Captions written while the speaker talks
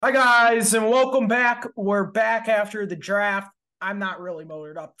Hi, guys, and welcome back. We're back after the draft. I'm not really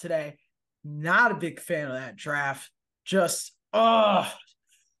motored up today. Not a big fan of that draft. Just, Grant,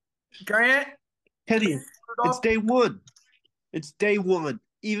 you Kenny, motored it's up? day one. It's day one.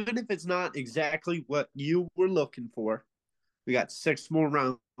 Even if it's not exactly what you were looking for, we got six more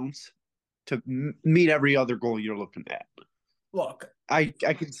rounds to meet every other goal you're looking at. Look, I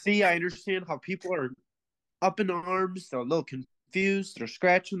can see, I understand how people are up in arms. They're a little confused. They're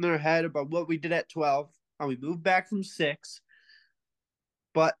scratching their head about what we did at 12, how we moved back from six.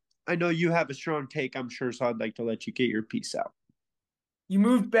 But I know you have a strong take, I'm sure, so I'd like to let you get your piece out. you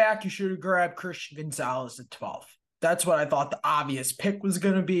moved back. You should have grabbed Christian Gonzalez at 12. That's what I thought the obvious pick was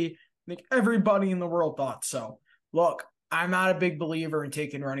going to be. I think everybody in the world thought so. Look, I'm not a big believer in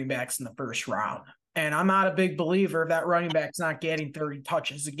taking running backs in the first round. And I'm not a big believer if that running back's not getting 30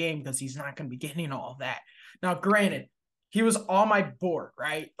 touches a game because he's not going to be getting all of that. Now, granted, he was on my board,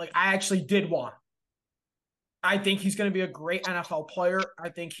 right? Like, I actually did want him. I think he's going to be a great NFL player. I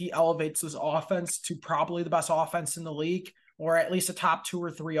think he elevates this offense to probably the best offense in the league, or at least a top two or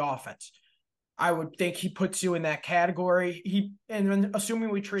three offense. I would think he puts you in that category. And assuming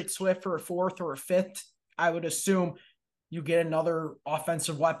we trade Swift for a fourth or a fifth, I would assume you get another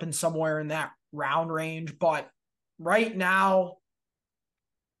offensive weapon somewhere in that round range. But right now,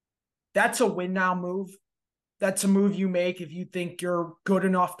 that's a win now move. That's a move you make if you think you're good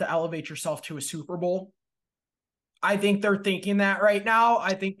enough to elevate yourself to a Super Bowl. I think they're thinking that right now.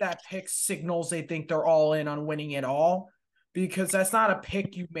 I think that pick signals they think they're all in on winning it all, because that's not a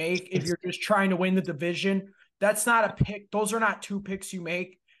pick you make if you're just trying to win the division. That's not a pick. Those are not two picks you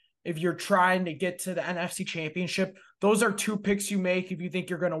make if you're trying to get to the NFC Championship. Those are two picks you make if you think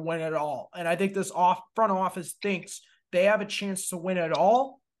you're going to win it all. And I think this front office thinks they have a chance to win it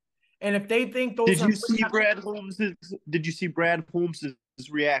all. And if they think those Did are you see Brad Holmes's Did you see Brad Holmes's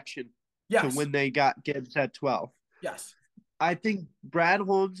reaction to yes, when they got Gibbs at 12? yes. I think Brad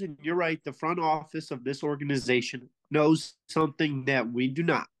Holmes, and you're right, the front office of this organization knows something that we do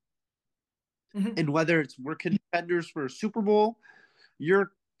not. Mm-hmm. And whether it's we're contenders for a Super Bowl,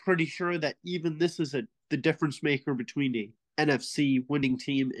 you're pretty sure that even this is the difference maker between a NFC winning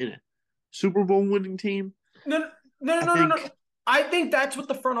team and a Super Bowl winning team. No, no, I no, no, no. think I think that's what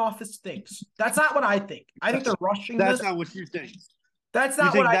the front office thinks. That's not what I think. I think they're rushing that's this. not what you think. That's You not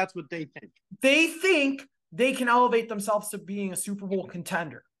what think I. that's what they think. They think they can elevate themselves to being a Super Bowl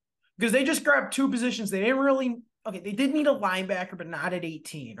contender because they just grabbed two positions. They didn't really. Okay, they did need a linebacker, but not at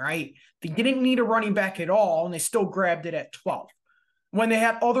 18, right? They didn't need a running back at all, and they still grabbed it at 12 when they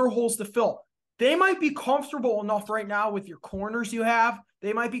had other holes to fill. They might be comfortable enough right now with your corners you have.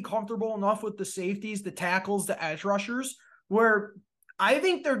 They might be comfortable enough with the safeties, the tackles, the edge rushers, where I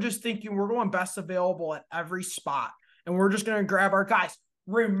think they're just thinking we're going best available at every spot, and we're just going to grab our guys.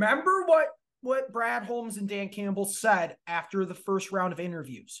 Remember what Brad Holmes and Dan Campbell said after the first round of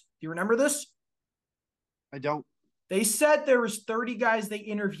interviews? Do you remember this? I don't. They said there was 30 guys they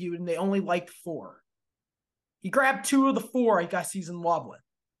interviewed, and they only liked four. He grabbed two of the four I guess he's in love with.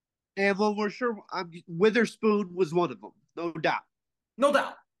 And well, we're sure Witherspoon was one of them, no doubt. No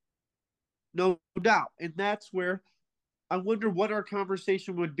doubt. No doubt. And that's where I wonder what our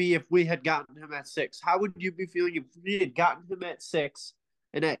conversation would be if we had gotten him at six. How would you be feeling if we had gotten him at six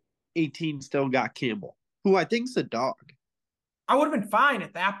and at 18 still got Campbell, who I think's a dog? I would have been fine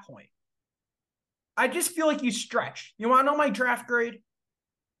at that point. I just feel like you stretch. You want to know my draft grade?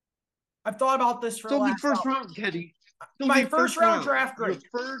 I've thought about this for It's the only last first hour. round, Kenny. It's My only first first round round. draft Your grade.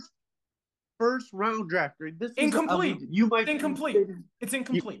 first round draft grade. This is Incomplete. you might It's incomplete. It's you,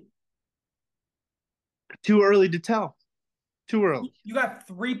 incomplete. too early to tell. Too early. You got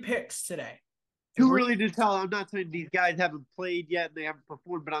three picks today. Too early to tell. I'm not saying these guys haven't played yet and they haven't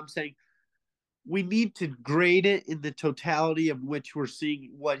performed, but I'm saying we need to grade it in the totality of which we're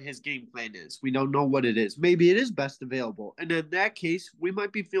seeing what his game plan is. We don't know what it is. Maybe it is best available. And in that case, we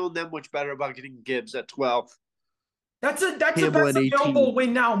might be feeling that much better about getting Gibbs at 12, That's a Campbell best at 18. available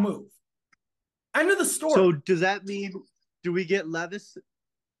win now move. End of the story. So does that mean do we get Levis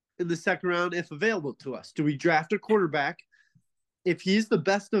in the second round if available to us? Do we draft a quarterback? If he's the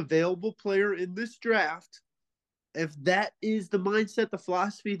best available player in this draft, if that is the mindset, the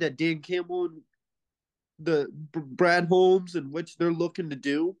philosophy that Dan Campbell and the Brad Holmes and which they're looking to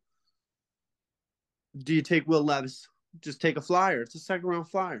do you take Will Levis? Just take a flyer. It's a second round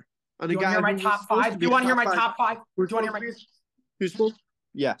flyer on Do a you want to hear guy my who was top supposed five? to Do be you a want to hear top my five. top five? Do you want to hear my Who's supposed?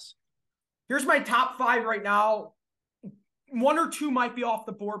 Yes. Here's my top five right now. One or two might be off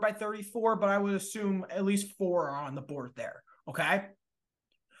the board by 34, but I would assume at least four are on the board there. Okay.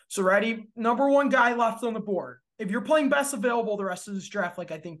 So ready? Number one guy left on the board if you're playing best available the rest of this draft,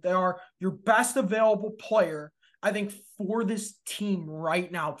 like I think they are, your best available player, I think for this team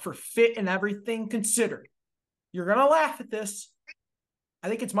right now, for fit and everything considered, you're going to laugh at this. I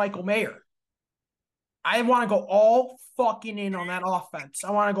think it's Michael Mayer. I want to go all fucking in on that offense.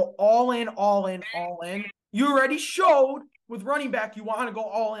 I want to go all in, all in, all in. You already showed with running back you want to go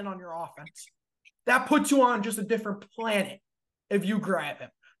all in on your offense. That puts you on just a different planet if you grab him.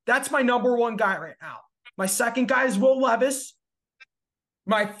 That's my number one guy right now. My second guy is Will Levis.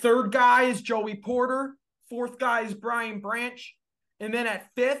 My third guy is Joey Porter. Fourth guy is Brian Branch. And then at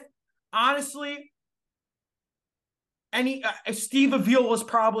fifth, honestly, Steve Avila is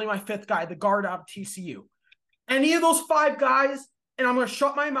probably my fifth guy, the guard out of TCU. Any of those five guys, and I'm going to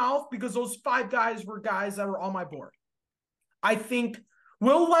shut my mouth because those five guys were guys that were on my board. I think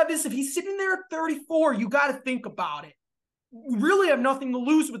Will Levis, if he's sitting there at 34, you got to think about it. You really have nothing to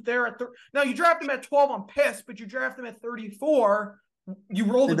lose with there. Now, you draft him at 12, I'm pissed, but you draft him at 34, you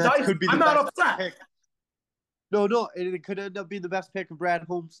roll the dice. I'm not upset. Pick. No, it could end up being the best pick of Brad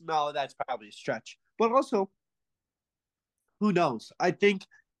Holmes. No, that's probably a stretch. But also, who knows? I think,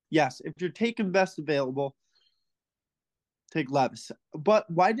 yes, if you're taking best available, take Levis. But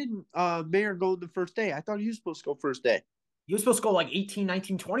why didn't Mayer go the first day? I thought he was supposed to go first day. He was supposed to go like 18,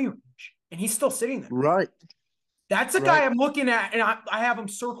 19, 20 range, and he's still sitting there. Right. That's the guy I'm looking at, and I have him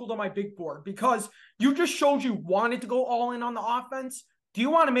circled on my big board because you just showed you wanted to go all in on the offense. Do you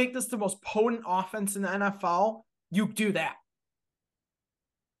want to make this the most potent offense in the NFL? You do that.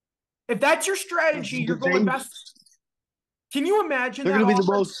 If that's your strategy, you're going best. Can you imagine They're going to be the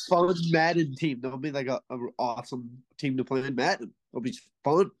most fun Madden team. They'll be like an awesome team to play in Madden. It'll be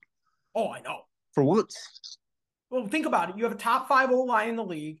fun. Oh, I know. For once. Well, think about it. You have a top 5 O-line in the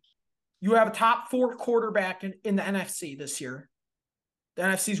league. You have a top 4 quarterback in the NFC this year. The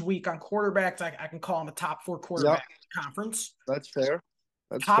NFC's weak on quarterbacks. I can call him a top 4 quarterback conference. That's fair.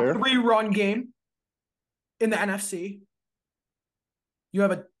 That's top fair. 3 run game in the NFC. You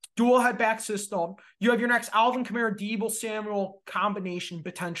have a dual head back system. You have your next Alvin Kamara, Deebo Samuel combination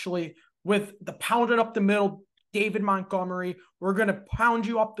potentially with the pounded up the middle David Montgomery. We're going to pound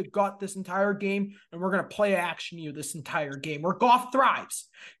you up the gut this entire game, and we're going to play action you this entire game where Goff thrives.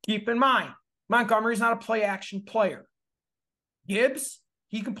 Keep in mind, Montgomery's not a play action player. Gibbs,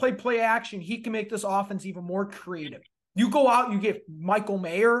 he can play action. He can make this offense even more creative. You go out, you get Michael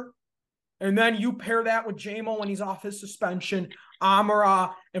Mayer, and then you pair that with J-Mo when he's off his suspension,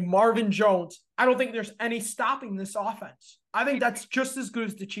 Amara, and Marvin Jones. I don't think there's any stopping this offense. I think that's just as good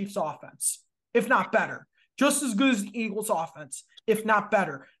as the Chiefs' offense, if not better. Just as good as the Eagles' offense, if not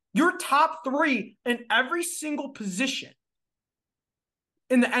better. You're top 3 in every single position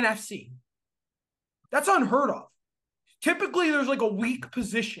in the NFC. That's unheard of. Typically, there's like a weak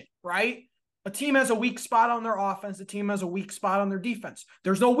position, right? A team has a weak spot on their offense. A team has a weak spot on their defense.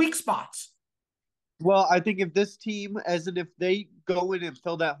 There's no weak spots. Well, I think if this team, as in if they go in and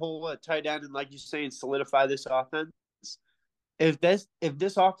fill that hole at tight end and, like you say, and solidify this offense, if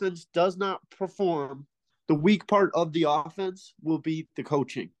this offense does not perform, the weak part of the offense will be the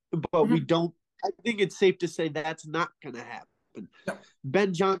coaching. But we don't – I think it's safe to say that's not going to happen. No.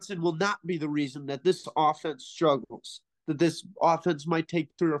 Ben Johnson will not be the reason that this offense struggles, that this offense might take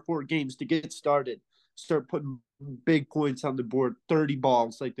 3 or 4 games to get started, start putting big points on the board, 30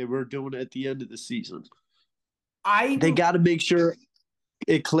 balls like they were doing at the end of the season. They got to make sure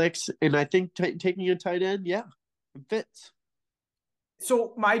it clicks, and I think taking a tight end, it fits.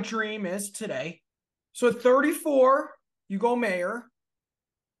 So my dream is today – so at 34, you go Mayer.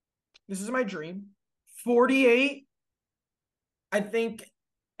 This is my dream. 48, I think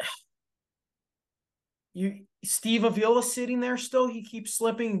Steve Avila sitting there still. He keeps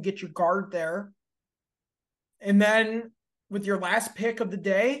slipping and get your guard there. And then with your last pick of the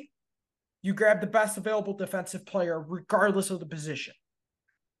day, you grab the best available defensive player regardless of the position.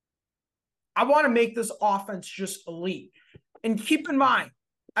 I want to make this offense just elite. And keep in mind,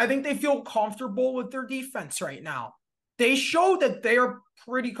 I think they feel comfortable with their defense right now. They show that they are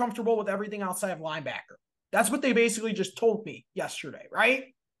pretty comfortable with everything outside of linebacker. That's what they basically just told me yesterday, right?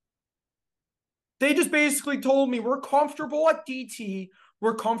 They just basically told me we're comfortable at DT,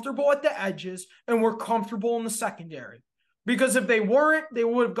 we're comfortable at the edges, and we're comfortable in the secondary. Because if they weren't, they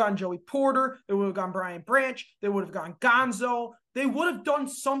would have gone Joey Porter, they would have gone Brian Branch, they would have gone Gonzo. They would have done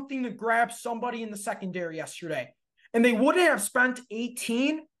something to grab somebody in the secondary yesterday. And they wouldn't have spent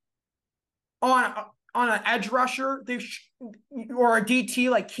 18 on an edge rusher or a DT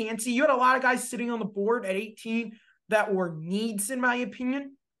like Cansey. You had a lot of guys sitting on the board at 18 that were needs, in my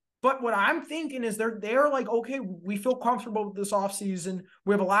opinion. But what I'm thinking is they're like, okay, we feel comfortable with this offseason.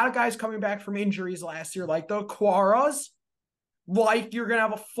 We have a lot of guys coming back from injuries last year, like the Quaras. Like you're gonna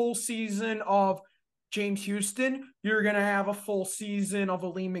have a full season of James Houston. You're gonna have a full season of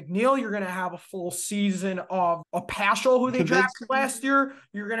Aleem McNeil. You're gonna have a full season of a Paschal, who they drafted last year.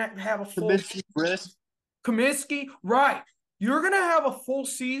 You're gonna have a full Comiskey, right? You're gonna have a full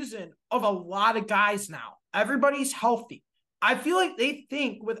season of a lot of guys now. Everybody's healthy. I feel like they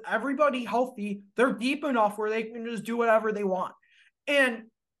think with everybody healthy, they're deep enough where they can just do whatever they want. And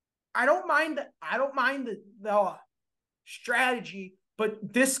I don't mind the strategy,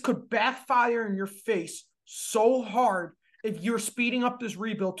 but this could backfire in your face so hard if you're speeding up this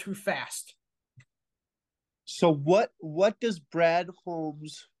rebuild too fast. So what does Brad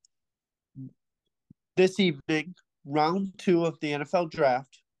Holmes this evening, round 2 of the NFL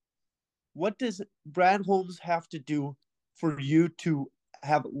draft, what does Brad Holmes have to do for you to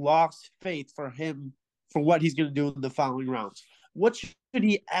have lost faith for him for what he's going to do in the following rounds? What should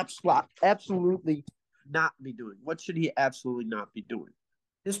he absolutely not be doing? What should he absolutely not be doing?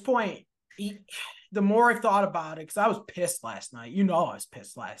 At this point, the more I thought about it, because I was pissed last night. You know I was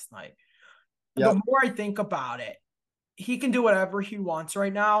pissed last night. Yep. The more I think about it, he can do whatever he wants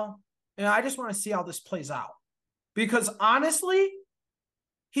right now. And I just want to see how this plays out. Because honestly,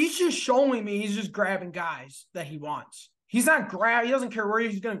 he's just showing me he's just grabbing guys that he wants. He doesn't care where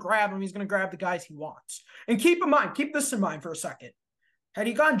he's going to grab them. He's going to grab the guys he wants. And keep this in mind for a second. Had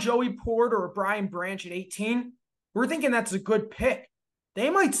he gone Joey Porter or Brian Branch at 18, we're thinking that's a good pick. They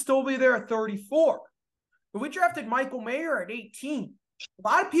might still be there at 34. If we drafted Michael Mayer at 18, a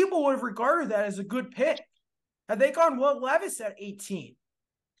lot of people would have regarded that as a good pick. Had they gone Will Levis at 18,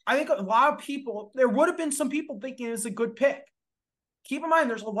 I think a lot of people, there would have been some people thinking it was a good pick. Keep in mind,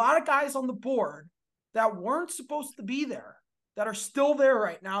 there's a lot of guys on the board that weren't supposed to be there, that are still there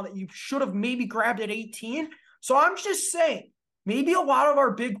right now that you should have maybe grabbed at 18. So I'm just saying, maybe a lot of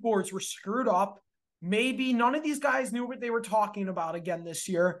our big boards were screwed up. Maybe none of these guys knew what they were talking about again this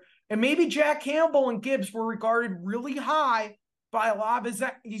year. And maybe Jack Campbell and Gibbs were regarded really high by a lot of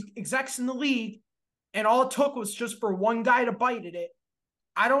execs in the league. And all it took was just for one guy to bite at it.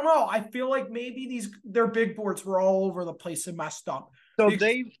 I don't know. I feel like maybe their big boards were all over the place and messed up. So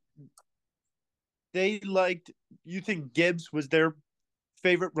they liked, you think Gibbs was their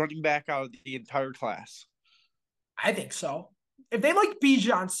favorite running back out of the entire class? I think so. If they liked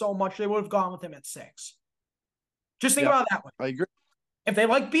Bijan so much, they would have gone with him at 6. Just think about it that way. I agree. If they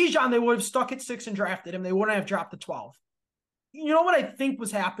liked Bijan, they would have stuck at 6 and drafted him. They wouldn't have dropped to 12. You know what I think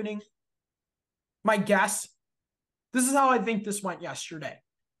was happening? My guess. This is how I think this went yesterday.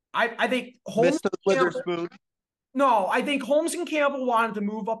 I think Holmes Mr. Witherspoon. No, I think Holmes and Campbell wanted to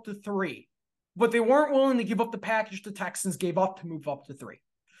move up to 3, but they weren't willing to give up the package the Texans gave up to move up to 3.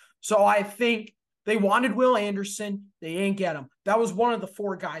 So I think they wanted Will Anderson. They didn't get him. That was one of the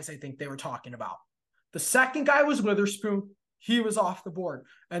 4 guys I think they were talking about. The second guy was Witherspoon. He was off the board.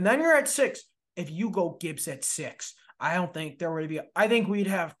 And then you're at 6. If you go Gibbs at 6, I don't think there would be. I think we'd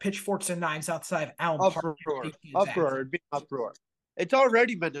have pitchforks and knives outside Allen Park. Uproar. It'd be an uproar. It's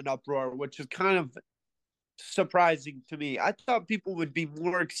already been an uproar, which is kind of surprising to me. I thought people would be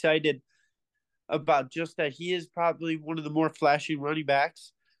more excited about just that he is probably one of the more flashy running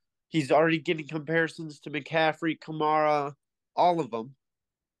backs. He's already getting comparisons to McCaffrey, Kamara, all of them.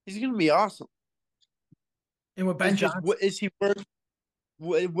 He's going to be awesome. And with Ben Johnson,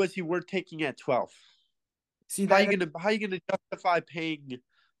 was he worth taking at 12? See, how are you going to justify paying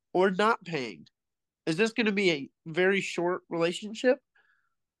or not paying? Is this going to be a very short relationship?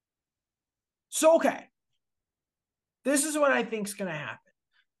 So, okay. This is what I think is going to happen.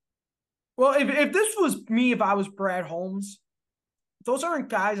 Well, if this was me, if I was Brad Holmes, those aren't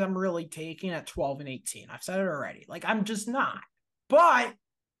guys I'm really taking at 12 and 18. I've said it already. Like, I'm just not. But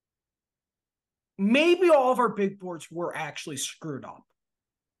maybe all of our big boards were actually screwed up.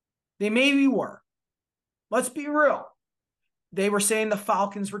 They maybe were. Let's be real. They were saying the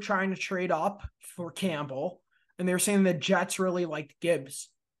Falcons were trying to trade up for Campbell, and they were saying the Jets really liked Gibbs.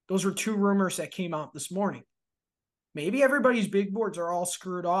 Those were 2 rumors that came out this morning. Maybe everybody's big boards are all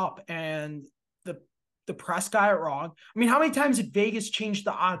screwed up, and the press got it wrong. I mean, how many times did Vegas change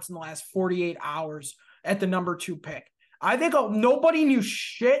the odds in the last 48 hours at the number 2 pick? I think nobody knew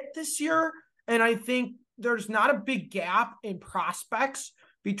shit this year, and I think there's not a big gap in prospects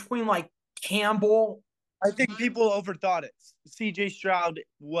between, like, Campbell. I think people overthought it. C.J. Stroud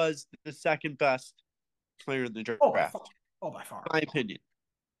was the second best player in the draft. By far. My opinion.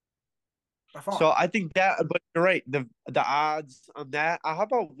 By far. So I think that, but you're right. The odds on that. How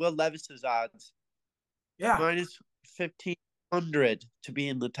about Will Levis's odds? Yeah. Minus 15. 100 to be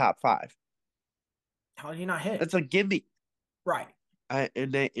in the top 5. How did he not hit? That's a gimme. Right.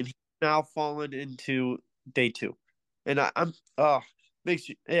 And he's now fallen into day 2. And I'm makes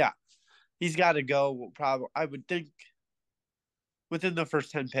you he's got to go. Probably I would think within the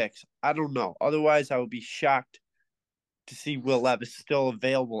first 10 picks. I don't know. Otherwise, I would be shocked to see Will Levis still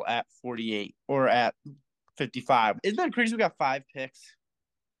available at 48 or at 55. Isn't that crazy? We got 5 picks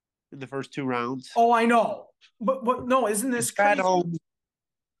in the first 2 rounds. Oh, I know. But no, isn't this Brad crazy? Holmes,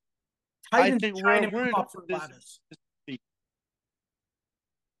 I Titans think trying to we're move in up for this. Levis. Say that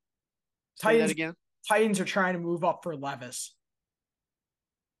Titans again. Titans are trying to move up for Levis.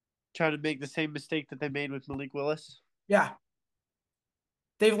 Trying to make the same mistake that they made with Malik Willis. Yeah.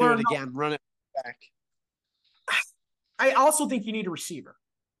 They've Do it learned. again. Run it back. I also think you need a receiver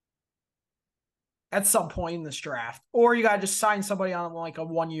at some point in this draft. Or you got to just sign somebody on like a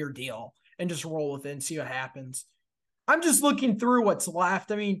 1-year deal and just roll with it and see what happens. I'm just looking through what's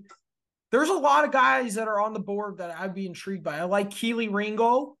left. I mean, there's a lot of guys that are on the board that I'd be intrigued by. I like Keely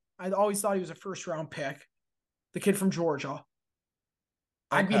Ringo. I always thought he was a first-round pick, the kid from Georgia.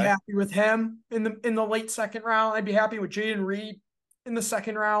 I'd be happy with him in the late second round. I'd be happy with Jaden Reed in the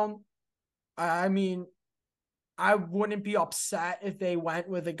second round. I mean, I wouldn't be upset if they went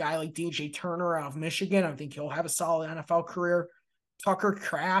with a guy like DJ Turner out of Michigan. I think he'll have a solid NFL career. Tucker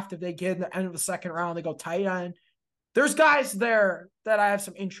Kraft, if they get in the end of the second round, they go tight end. There's guys there that I have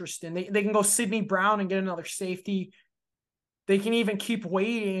some interest in. They can go Sidney Brown and get another safety. They can even keep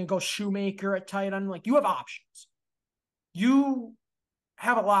waiting and go Shoemaker at tight end. Like, you have options. You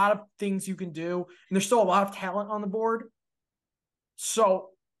have a lot of things you can do, and there's still a lot of talent on the board. So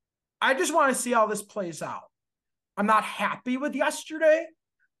I just want to see how this plays out. I'm not happy with yesterday,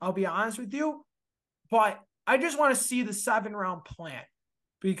 I'll be honest with you, but I just want to see the 7-round plan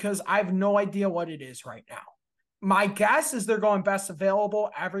because I have no idea what it is right now. My guess is they're going best available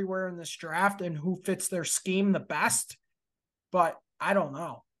everywhere in this draft and who fits their scheme the best, but I don't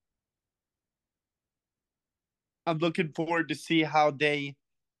know. I'm looking forward to see how they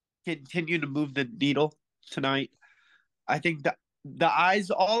continue to move the needle tonight. I think that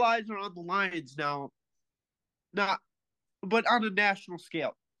all eyes are on the Lions now. But on a national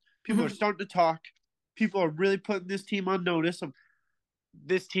scale. People are starting to talk. People are really putting this team on notice.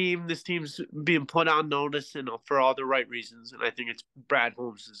 This team's being put on notice, for all the right reasons. And I think it's Brad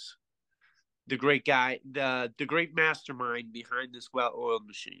Holmes is the great guy, the great mastermind behind this well-oiled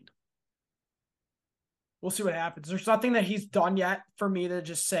machine. We'll see what happens. There's nothing that he's done yet for me to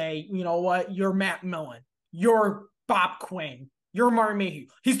just say, you know what, you're Matt Millen, you're Bob Quinn, you're Martin Mayhew.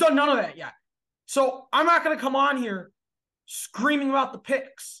 He's done none of that yet. So I'm not going to come on here screaming about the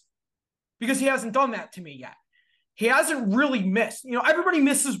picks because he hasn't done that to me yet. He hasn't really missed. Everybody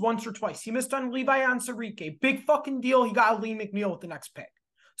misses once or twice. He missed on Levi Ansarike. Big fucking deal. He got Lee McNeil with the next pick.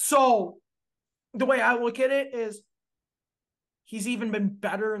 So the way I look at it is he's even been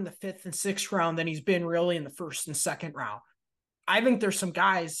better in the 5th and 6th round than he's been really in the 1st and 2nd round. I think there's some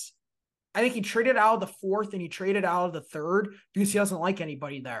guys. I think he traded out of the 4th and he traded out of the 3rd because he doesn't like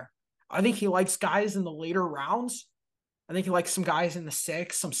anybody there. I think he likes guys in the later rounds. I think he likes some guys in the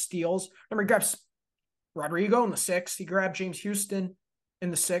 6th, some steals. Remember, he grabs Rodrigo in the 6th. He grabbed James Houston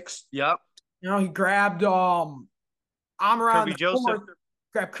in the 6th. Yep. He grabbed Amara in the Joseph. 4th.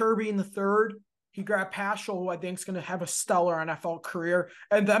 Grabbed Kirby in the 3rd. He grabbed Paschal, who I think is going to have a stellar NFL career.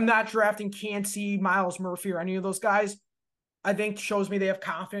 And them not drafting Cansey, Miles Murphy, or any of those guys, I think shows me they have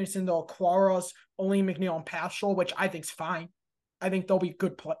confidence in the Aquaras, Lee McNeil, and Paschal, which I think is fine. I think they'll be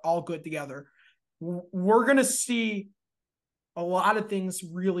all good together. We're going to see a lot of things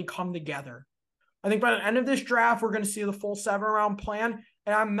really come together. I think by the end of this draft, we're going to see the full 7-round plan,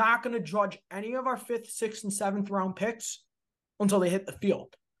 and I'm not going to judge any of our 5th, 6th, and 7th round picks until they hit the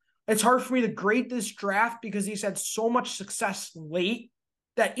field. It's hard for me to grade this draft because he's had so much success late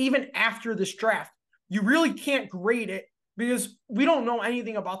that even after this draft, you really can't grade it because we don't know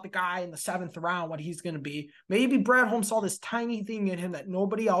anything about the guy in the 7th round, what he's going to be. Maybe Brad Holmes saw this tiny thing in him that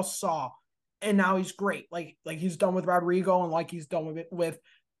nobody else saw, and now he's great, like he's done with Rodrigo and like he's done with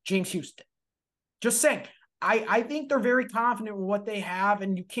James Houston. Just saying, I think they're very confident with what they have,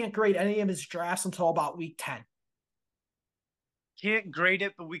 and you can't grade any of his drafts until about week 10. Can't grade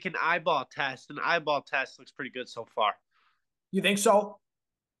it, but we can eyeball test, and eyeball test looks pretty good so far. You think so?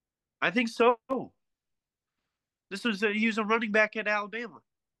 I think so. He was a running back at Alabama,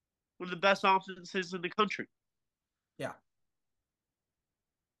 one of the best offenses in the country. Yeah.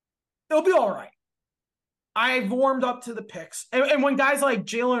 It'll be all right. I've warmed up to the picks. And when guys like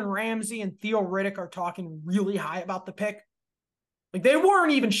Jalen Ramsey and Theo Riddick are talking really high about the pick, Like they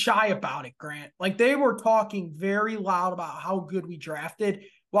weren't even shy about it, Grant. Like they were talking very loud about how good we drafted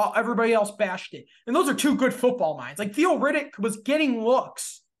while everybody else bashed it. And those are two good football minds. Like Theo Riddick was getting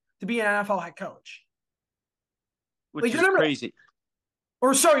looks to be an NFL head coach. which Like is remember, crazy.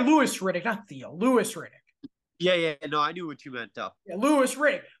 or sorry, Louis Riddick, not Theo, Louis Riddick. Yeah. No, I knew what you meant, though. Yeah, Louis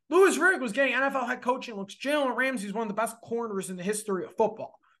Riddick. Louis Riddick was getting NFL head coaching looks. Jalen Ramsey is one of the best corners in the history of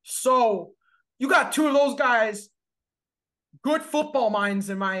football. So you got two of those guys, good football minds,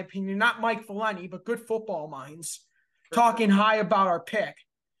 in my opinion. Not Mike Valenti, but good football minds, talking high about our pick.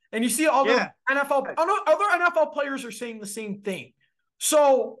 And you see other NFL players are saying the same thing.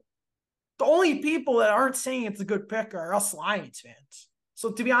 So the only people that aren't saying it's a good pick are us Lions fans.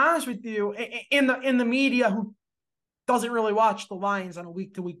 So to be honest with you, in the media who doesn't really watch the Lions on a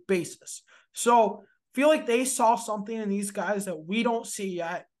week-to-week basis. So I feel like they saw something in these guys that we don't see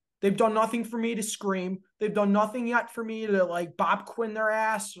yet. They've done nothing for me to scream. They've done nothing yet for me to like Bob Quinn their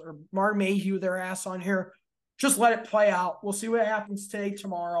ass or Mark Mayhew their ass on here. Just let it play out. We'll see what happens today,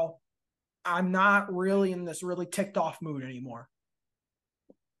 tomorrow. I'm not really in this really ticked off mood anymore.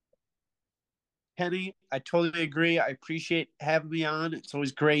 Kenny, I totally agree. I appreciate having me on. It's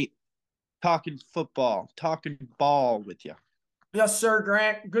always great talking football, talking ball with you. Yes, sir,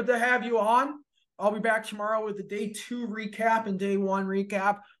 Grant. Good to have you on. I'll be back tomorrow with the day 2 recap and day 1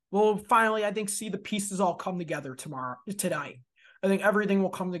 recap. We'll finally, I think, see the pieces all come together tonight. I think everything will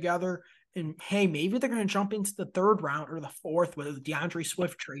come together. And hey, maybe they're going to jump into the 3rd round or the 4th with the DeAndre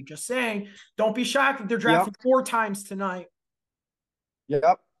Swift trade. Just saying, don't be shocked if they're drafted 4 times tonight.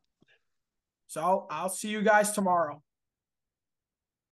 Yep. So I'll see you guys tomorrow.